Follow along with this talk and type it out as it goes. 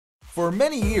For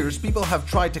many years, people have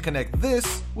tried to connect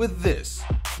this with this.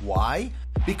 Why?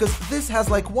 Because this has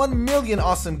like 1 million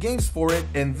awesome games for it,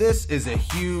 and this is a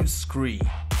huge screen.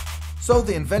 So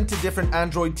they invented different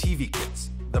Android TV kits.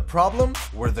 The problem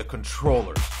were the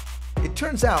controllers. It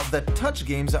turns out that touch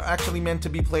games are actually meant to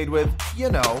be played with,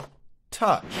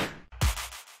 touch.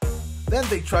 Then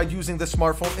they tried using the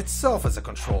smartphone itself as a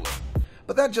controller,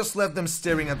 but that just left them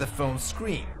staring at the phone's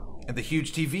screen. And the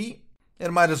huge TV?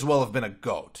 It might as well have been a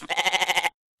goat.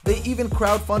 They even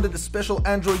crowdfunded a special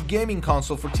Android gaming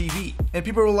console for TV, and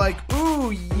people were like,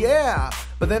 ooh yeah,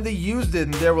 but then they used it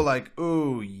and they were like,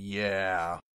 ooh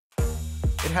yeah.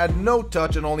 It had no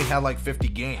touch and only had like 50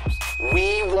 games.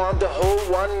 We want the whole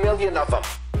 1 million of them.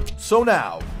 So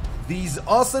now, these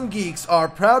awesome geeks are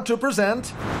proud to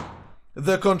present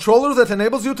the controller that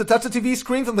enables you to touch the TV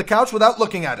screen from the couch without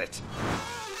looking at it.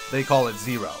 They call it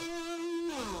ZRRO.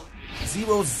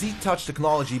 ZRRO's Z-Touch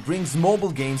technology brings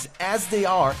mobile games as they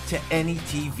are to any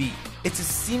TV. It's a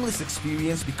seamless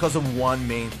experience because of one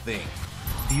main thing: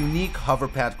 the unique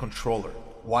hoverpad controller.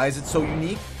 Why is it so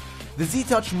unique? The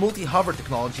Z-Touch multi-hover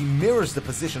technology mirrors the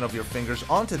position of your fingers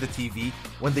onto the TV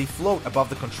when they float above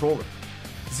the controller.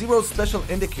 ZRRO's special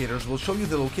indicators will show you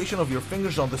the location of your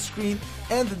fingers on the screen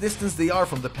and the distance they are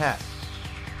from the pad.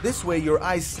 This way your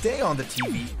eyes stay on the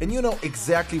TV and you know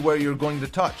exactly where you're going to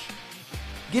touch,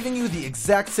 giving you the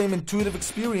exact same intuitive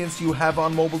experience you have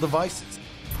on mobile devices.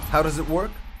 How does it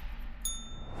work?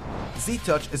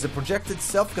 Z-Touch is a projected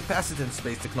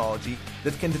self-capacitance-based technology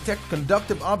that can detect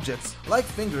conductive objects, like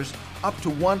fingers, up to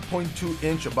 1.2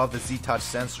 inch above the Z-Touch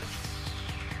sensors.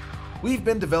 We've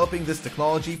been developing this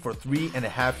technology for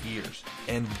 3.5 years,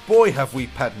 and boy have we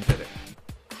patented it.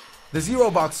 The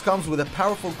ZRRO box comes with a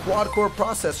powerful quad-core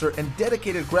processor and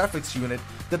dedicated graphics unit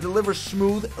that delivers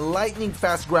smooth,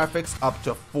 lightning-fast graphics up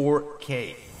to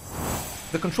 4K.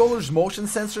 The controller's motion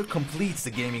sensor completes the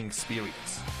gaming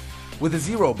experience. With the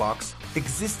ZRRO box,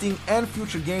 existing and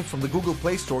future games from the Google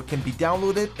Play Store can be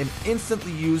downloaded and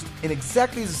instantly used in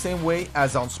exactly the same way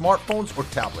as on smartphones or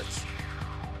tablets.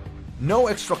 No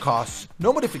extra costs,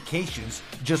 no modifications,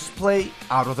 just play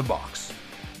out of the box.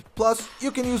 Plus, you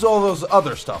can use all those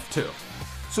other stuff too.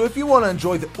 So if you want to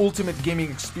enjoy the ultimate gaming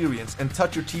experience and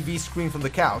touch your TV screen from the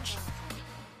couch,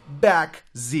 back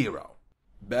ZRRO.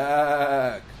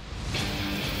 Back.